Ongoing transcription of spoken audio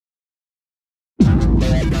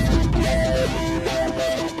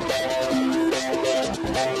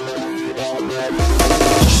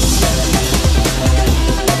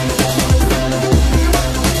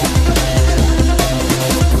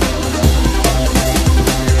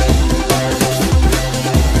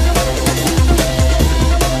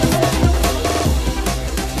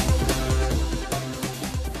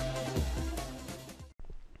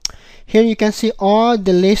Here you can see all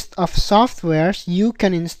the list of softwares you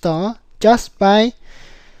can install just by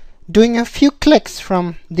doing a few clicks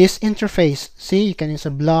from this interface. See, you can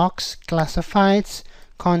install blocks, classifieds,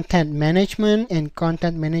 content management, and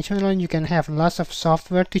content management. You can have lots of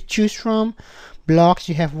software to choose from. Blocks,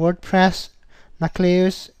 you have WordPress,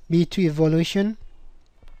 Nucleus, B2 Evolution,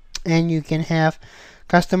 and you can have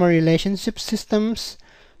customer relationship systems,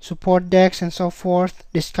 support decks, and so forth,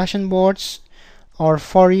 discussion boards or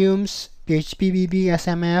forums, PHP, BB,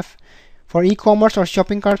 SMF. For e-commerce or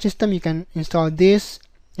shopping cart system, you can install this,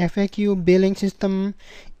 FAQ, billing system,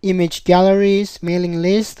 image galleries, mailing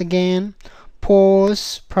list again,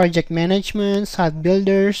 polls, project management, site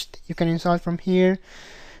builders, you can install from here,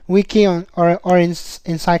 wiki or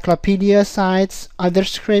encyclopedia sites, other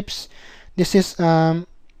scripts. This is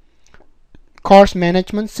course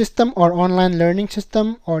management system or online learning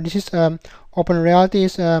system, or this is Open Reality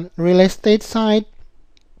is real estate site,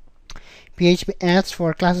 PHP ads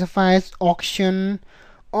for classifieds, auction,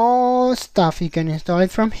 all stuff you can install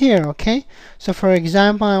it from here. Okay, so for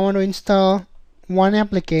example, I want to install one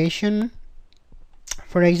application.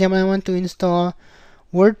 For example, I want to install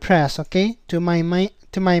WordPress, okay, to my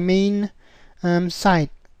main site.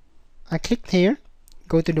 I click here,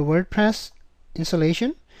 go to the WordPress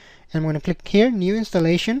installation, and I'm going to click here, new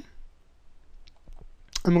installation.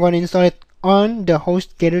 I'm going to install it on the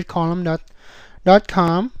Hostgator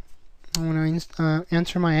column.com. I'm going to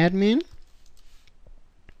enter my admin,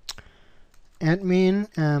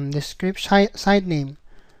 the script site name,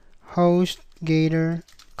 Hostgator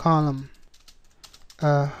column,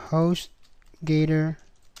 Hostgator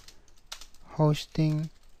hosting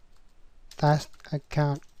task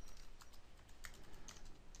account,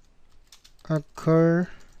 courtesy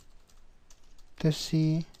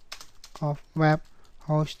of web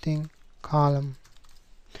hosting column.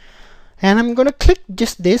 And I'm gonna click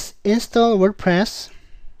just this, install WordPress,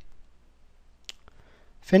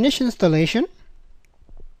 finish installation,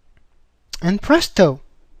 and presto,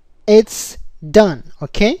 it's done.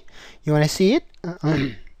 Okay, you want to see it?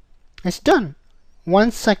 It's done.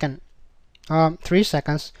 1 second, 3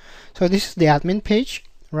 seconds. So this is the admin page,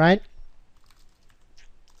 right?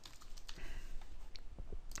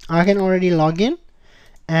 I can already log in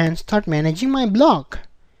and start managing my blog,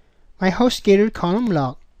 my Hostgator column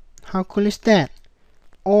blog. How cool is that?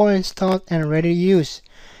 All installed and ready to use.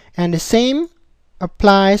 And the same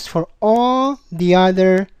applies for all the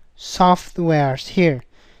other softwares here.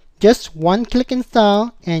 Just one click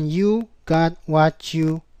install and you got what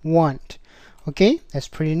you want. Okay, that's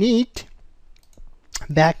pretty neat.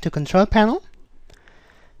 Back to control panel,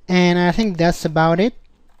 and I think that's about it.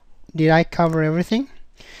 Did I cover everything?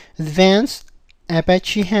 Advanced,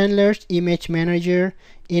 Apache handlers, image manager,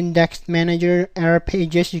 index manager, error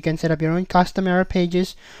pages. You can set up your own custom error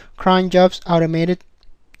pages, cron jobs, automated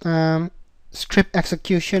script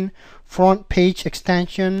execution, front page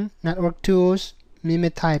extension, network tools,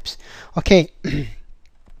 mime types. Okay,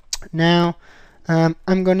 now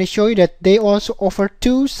I'm going to show you that they also offer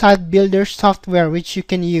 2 site builder software which you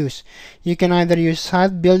can use. You can either use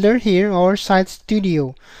Site Builder here or Site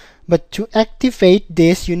Studio, but to activate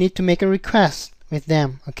this you need to make a request with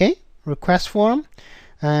them. Okay, request form,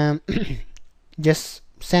 just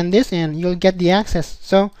send this and you'll get the access.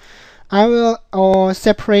 So I will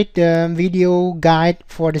separate the video guide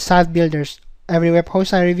for the site builders. Every web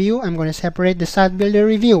host I review, I'm going to separate the site builder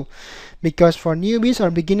review, because for newbies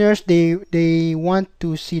or beginners, they want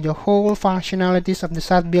to see the whole functionalities of the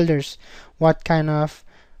site builders, what kind of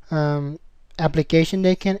application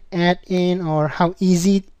they can add in, or how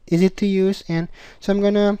easy is it to use. And so I'm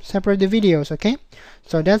gonna separate the videos. Okay,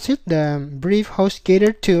 so that's it, the brief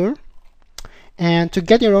Hostgator tour. And to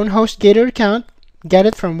get your own Hostgator account, get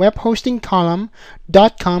it from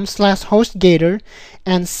webhostingcolumn.com/Hostgator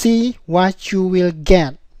and see what you will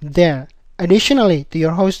get there. Additionally, to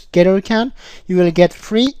your Hostgator account, you will get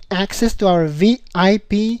free access to our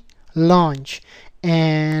VIP launch,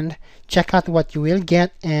 and check out what you will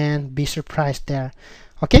get and be surprised there.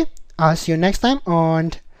 Okay, I'll see you next time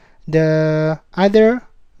on the other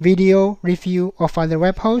video review of other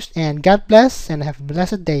web hosts, and God bless and have a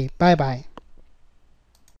blessed day. Bye bye.